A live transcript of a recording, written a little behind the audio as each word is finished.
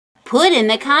Put in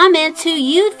the comments who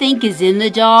you think is in the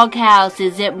doghouse.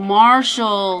 Is it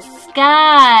Marshall,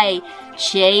 Sky,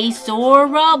 Chase, or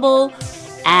Rubble?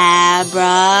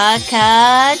 Abracadabra!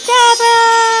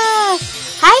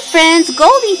 Hi friends,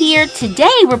 Goldie here.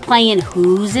 Today we're playing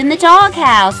Who's in the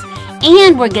Doghouse,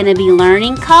 and we're going to be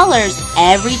learning colors.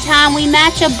 Every time we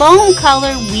match a bone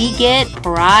color, we get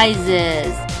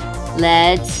prizes.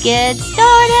 Let's get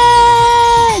started!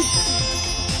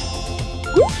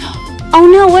 Oh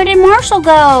no, where did Marshall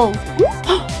go?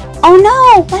 Oh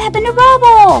no, what happened to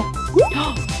Rubble?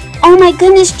 Oh my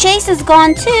goodness, Chase is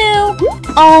gone too.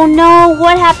 Oh no,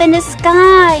 what happened to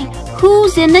Sky?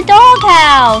 Who's in the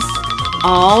doghouse?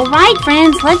 All right,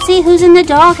 friends, let's see who's in the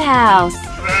doghouse.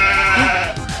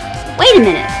 Wait a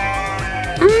minute.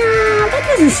 That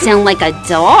doesn't sound like a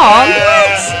dog.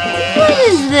 What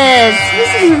is this?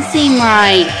 This doesn't seem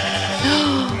right.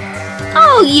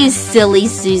 Oh, you silly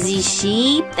Susie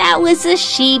sheep. That was a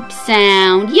sheep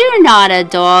sound. You're not a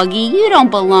doggy. You don't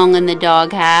belong in the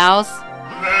doghouse.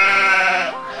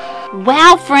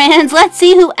 Wow, friends, let's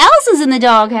see who else is in the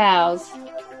doghouse.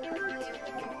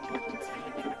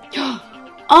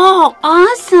 Oh,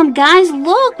 awesome, guys.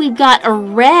 Look, we've got a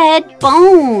red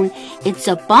bone. It's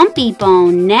a bumpy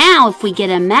bone. Now, if we get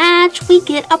a match, we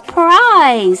get a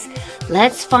prize.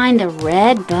 Let's find the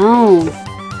red bone.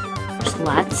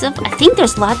 I think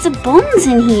there's lots of bones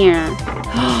in here.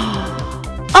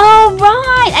 All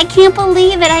right, I can't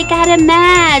believe it. I got a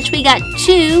match. We got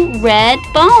 2 red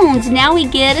bones. Now we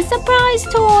get a surprise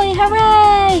toy.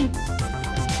 Hooray!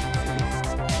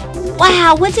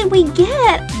 Wow, what did we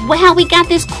get? Wow, we got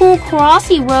this cool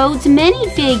Crossy Roads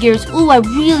minifigures. Ooh, I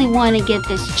really want to get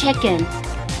this chicken.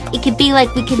 It could be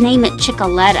like we could name it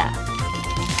Chickaletta.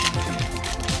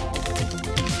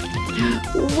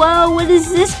 Whoa, what is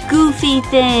this goofy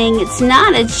thing? It's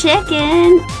not a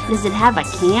chicken. Does it have a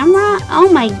camera? Oh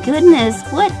my goodness,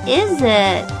 what is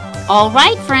it? All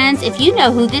right, friends, if you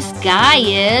know who this guy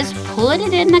is, put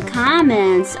it in the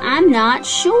comments. I'm not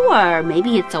sure.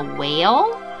 Maybe it's a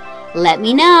whale? Let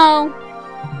me know.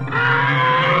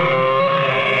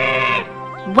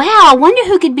 Wow, I wonder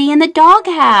who could be in the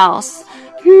doghouse.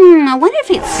 I wonder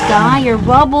if it's Sky or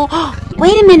Rubble.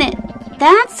 Wait a minute.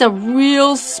 That's a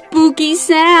real spooky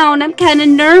sound. I'm kind of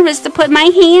nervous to put my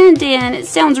hand in. It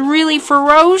sounds really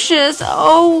ferocious.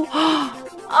 Oh,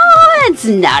 it's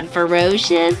not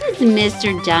ferocious. It's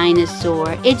Mr.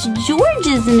 Dinosaur. It's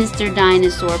George's Mr.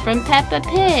 Dinosaur from Peppa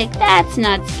Pig. That's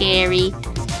not scary.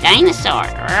 Dinosaur.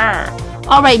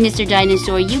 All right, Mr.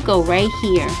 Dinosaur, you go right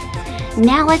here.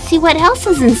 Now let's see what else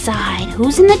is inside.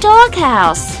 Who's in the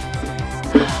doghouse?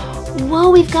 Whoa,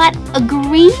 we've got a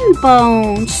green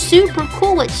bone. Super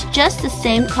cool. It's just the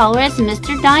same color as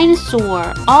Mr.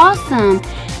 Dinosaur. Awesome.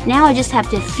 Now I just have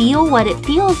to feel what it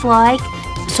feels like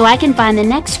so I can find the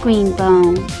next green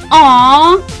bone.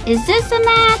 Aw, is this a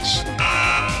match?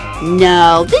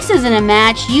 No, this isn't a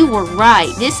match. You were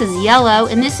right. This is yellow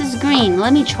and this is green.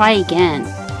 Let me try again.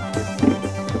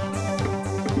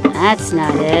 That's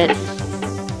not it.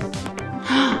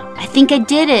 I think I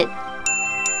did it.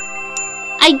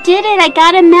 I did it! I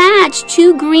got a match!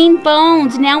 2 green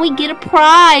bones. Now we get a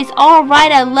prize. All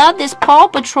right, I love this Paw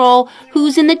Patrol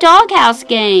Who's in the Doghouse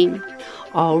game.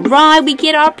 All right, we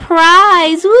get our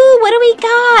prize. Woo, what do we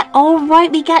got? All right,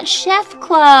 we got Chef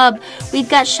Club. We've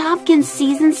got Shopkins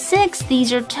Season 6.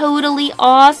 These are totally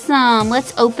awesome.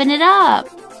 Let's open it up.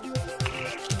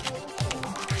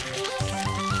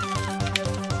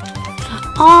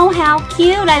 Oh, how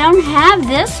cute. I don't have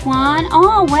this one.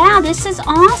 Oh, wow, this is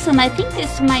awesome. I think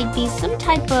this might be some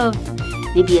type of,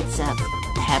 maybe it's a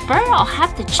pepper? I'll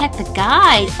have to check the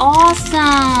guide.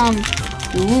 Awesome.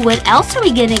 Ooh, what else are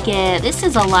we going to get? This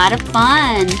is a lot of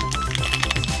fun.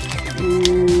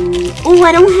 Ooh,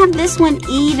 I don't have this one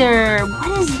either.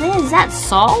 What is this? Is that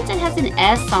salt? It has an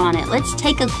S on it. Let's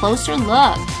take a closer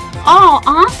look. Oh,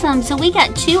 awesome. So we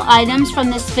got 2 items from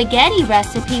the spaghetti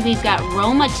recipe. We've got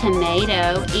Roma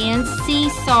tomato and sea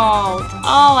salt.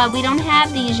 Oh, we don't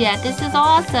have these yet. This is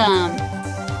awesome.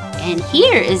 And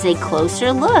here is a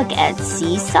closer look at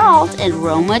sea salt and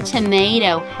Roma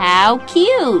tomato. How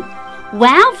cute.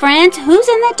 Wow, friends, who's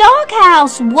in the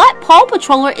doghouse? What Paw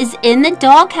Patroller is in the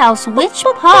doghouse? Which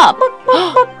pup?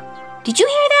 Did you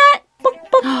hear that?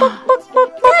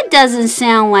 That doesn't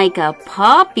sound like a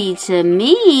puppy to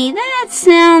me. That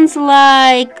sounds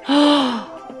like...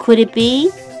 Could it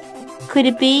be? Could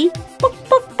it be?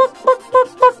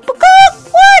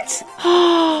 What?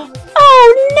 Oh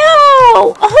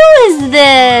no! Who is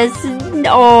this?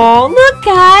 Oh, look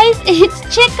guys, it's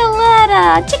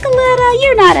Chickaletta. Chickaletta,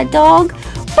 you're not a dog.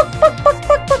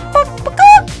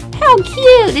 How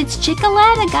cute. It's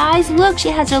Chickaletta, guys. Look, she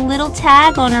has her little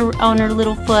tag on her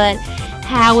little foot.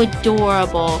 How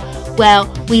adorable.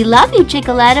 Well, we love you,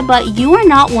 Chickaletta, but you are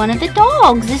not one of the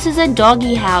dogs. This is a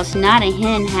doggy house, not a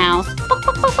hen house.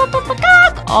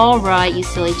 All right, you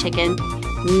silly chicken.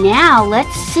 Now,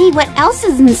 let's see what else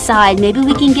is inside. Maybe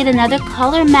we can get another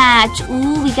color match.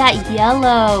 Ooh, we got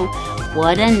yellow.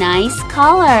 What a nice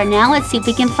color. Now, let's see if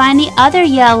we can find the other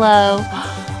yellow.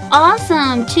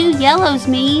 Awesome. 2 yellows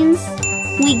means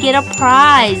we get a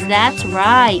prize. That's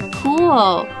right.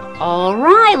 Cool. All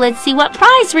right, let's see what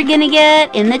prize we're gonna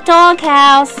get in the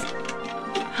doghouse.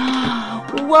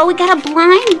 Whoa, we got a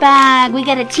blind bag. We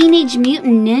got a Teenage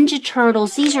Mutant Ninja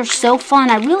Turtles. These are so fun.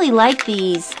 I really like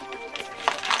these.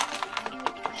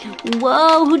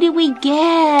 Whoa, who did we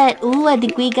get? Ooh, I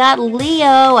think we got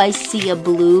Leo. I see a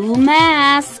blue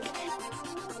mask.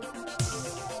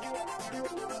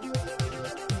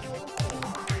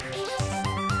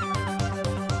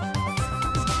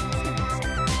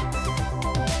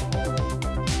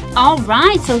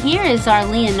 Alright, so here is our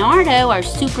Leonardo, our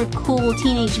super cool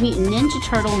Teenage Mutant Ninja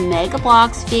Turtle Mega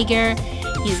Bloks figure.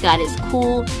 He's got his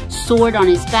cool sword on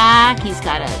his back. He's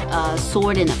got a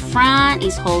sword in the front.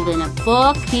 He's holding a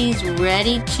book. He's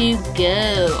ready to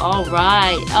go.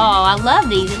 Alright. Oh, I love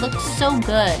these. It looks so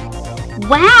good.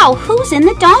 Wow, who's in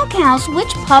the doghouse?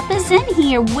 Which pup is in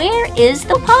here? Where is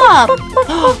the pup?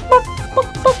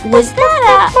 Was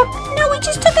that a... No, we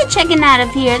just took a chicken out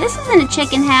of here. This isn't a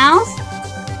chicken house.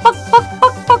 What?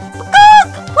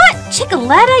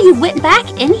 Chickaletta, you went back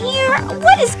in here?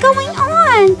 What is going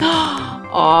on?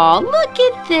 Oh, look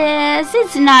at this.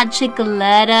 It's not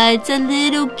Chickaletta. It's a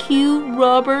little cute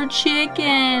rubber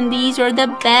chicken. These are the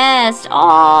best.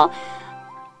 Oh,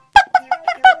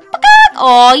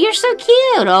 oh, you're so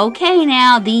cute. Okay,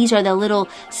 now these are the little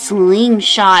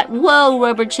slingshot. Whoa,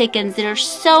 rubber chickens that are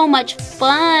so much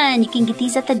fun. You can get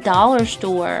these at the dollar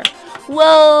store.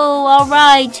 Whoa, all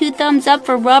right, 2 thumbs up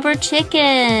for rubber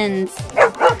chickens.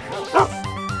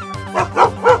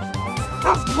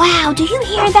 Wow, do you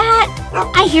hear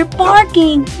that? I hear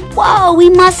barking. Whoa, we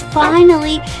must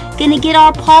finally gonna get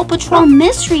our Paw Patrol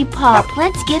mystery pup.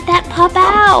 Let's get that pup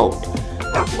out.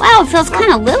 Wow, it feels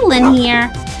kind of little in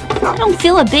here. I don't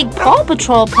feel a big Paw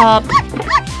Patrol pup.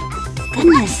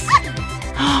 Goodness.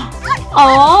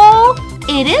 Oh,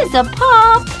 it is a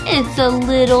pup. It's a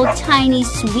little tiny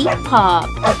sweet pup.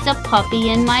 It's a puppy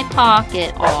in my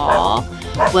pocket. Aw.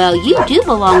 Well, you do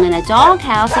belong in a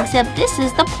doghouse, except this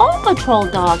is the Paw Patrol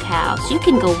doghouse. You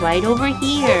can go right over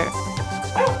here.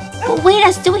 But wait,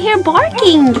 I still hear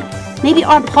barking. Maybe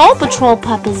our Paw Patrol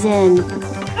pup is in.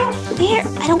 Where?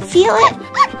 I don't feel it.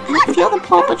 I don't feel the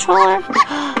Paw Patroller.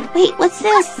 Wait, what's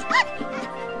this?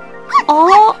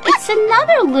 Oh, it's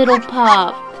another little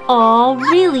pup. Oh,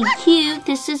 really cute.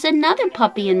 This is another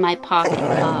puppy in my pocket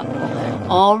pup.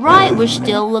 All right, we're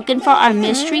still looking for our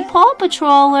mystery Paw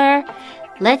Patroller.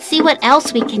 Let's see what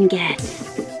else we can get.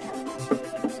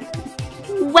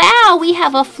 Wow, we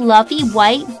have a fluffy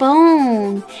white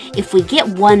bone. If we get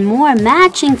one more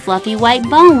matching fluffy white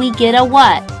bone, we get a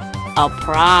what? A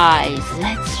prize.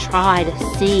 Let's try to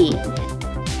see.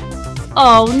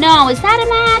 Oh no, is that a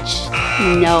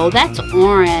match? No, that's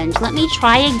orange. Let me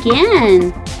try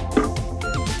again.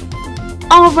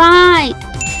 All right.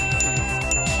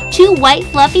 2 white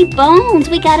fluffy bones.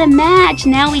 We got a match.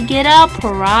 Now we get a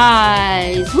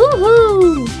prize.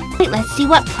 Woohoo! Wait, let's see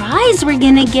what prize we're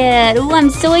gonna get. Ooh, I'm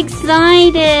so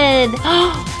excited.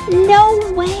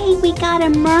 No way, we got a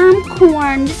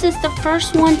mermcorn. This is the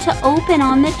first one to open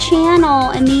on the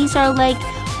channel. And these are like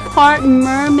part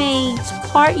mermaids,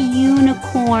 part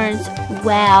unicorns.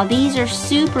 Wow, these are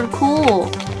super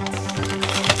cool.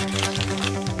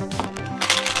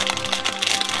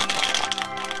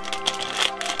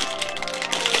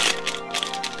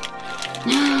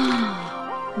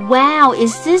 Wow,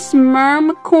 is this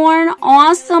mermcorn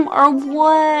awesome or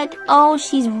what? Oh,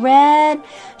 she's red.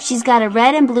 She's got a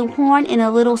red and blue horn and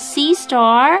a little sea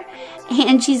star.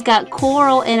 And she's got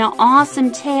coral and an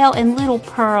awesome tail and little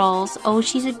pearls. Oh,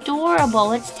 she's adorable.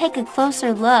 Let's take a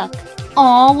closer look.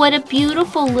 Oh, what a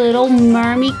beautiful little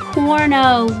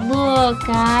mermy-corno. Look,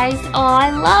 guys. Oh, I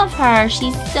love her.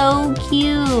 She's so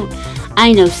cute.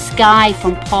 I know Sky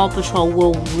from Paw Patrol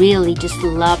will really just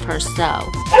love her so.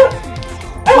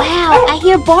 Wow, I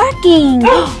hear barking.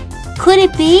 Could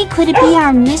it be? Could it be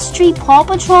our mystery Paw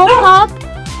Patrol pup?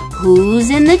 Who's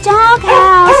in the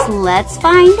doghouse? Let's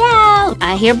find out.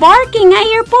 I hear barking. I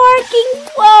hear barking.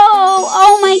 Whoa.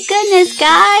 Oh my goodness,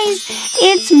 guys. friends.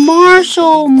 It's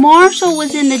Marshall. Marshall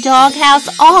was in the doghouse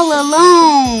all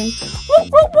alone. Woo,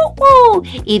 woo, woo, woo.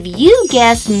 If you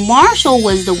guessed Marshall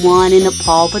was the one in the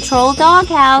Paw Patrol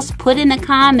doghouse, put in the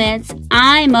comments,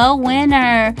 I'm a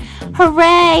winner.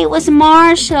 Hooray, it was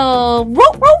Marshall. Woo,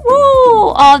 woo,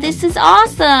 woo. Oh, this is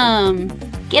awesome.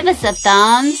 Give us a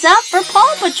thumbs up for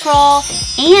Paw Patrol.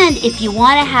 And if you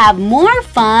want to have more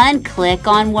fun, click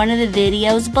on one of the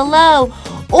videos below.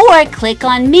 Or click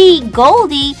on me,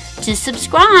 Goldie, to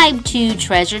subscribe to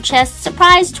Treasure Chest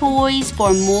Surprise Toys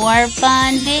for more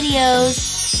fun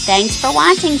videos. Thanks for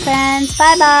watching, friends.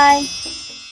 Bye-bye.